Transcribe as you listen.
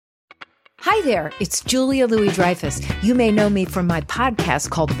Hi there, it's Julia Louis-Dreyfus. You may know me from my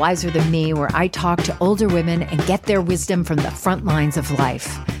podcast called Wiser Than Me, where I talk to older women and get their wisdom from the front lines of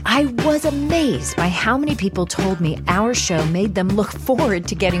life. I was amazed by how many people told me our show made them look forward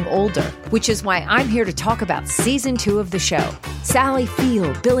to getting older, which is why I'm here to talk about season 2 of the show. Sally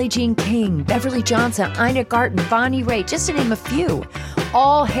Field, Billie Jean King, Beverly Johnson, Ina Garten, Bonnie Raitt, just to name a few.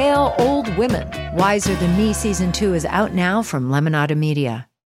 All hail old women. Wiser Than Me season 2 is out now from Lemonada Media.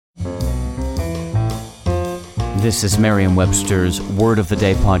 This is Merriam-Webster's Word of the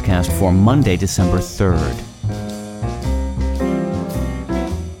Day podcast for Monday, December 3rd.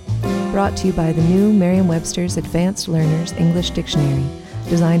 Brought to you by the new Merriam-Webster's Advanced Learners English Dictionary,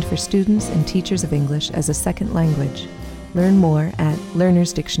 designed for students and teachers of English as a second language. Learn more at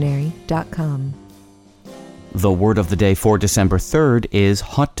learnersdictionary.com. The word of the day for December 3rd is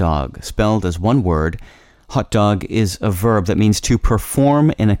hotdog, spelled as one word. Hotdog is a verb that means to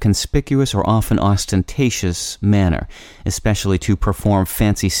perform in a conspicuous or often ostentatious manner, especially to perform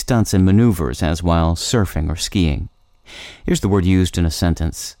fancy stunts and maneuvers as while surfing or skiing. Here's the word used in a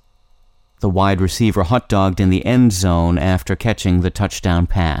sentence. The wide receiver hotdogged in the end zone after catching the touchdown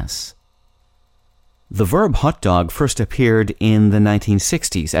pass. The verb hotdog first appeared in the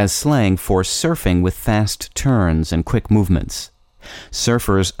 1960s as slang for surfing with fast turns and quick movements.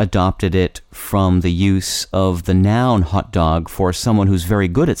 Surfers adopted it from the use of the noun hotdog for someone who's very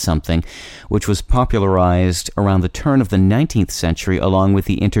good at something, which was popularized around the turn of the 19th century along with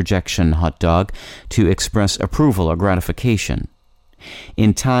the interjection hotdog to express approval or gratification.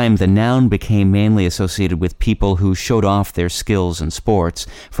 In time, the noun became mainly associated with people who showed off their skills in sports,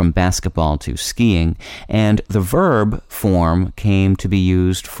 from basketball to skiing, and the verb form came to be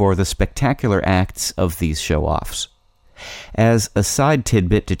used for the spectacular acts of these show-offs. As a side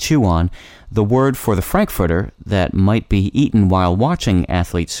tidbit to chew on, the word for the frankfurter that might be eaten while watching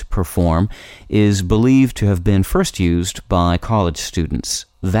athletes perform is believed to have been first used by college students.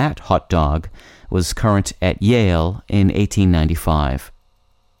 That hot dog was current at Yale in 1895.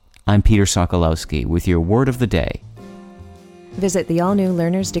 I'm Peter Sokolowski with your Word of the Day. Visit the all-new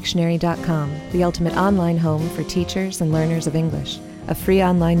learnersdictionary.com, the ultimate online home for teachers and learners of English. A free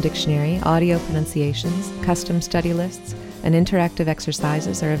online dictionary, audio pronunciations, custom study lists, and interactive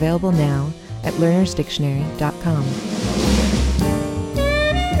exercises are available now at learnersdictionary.com.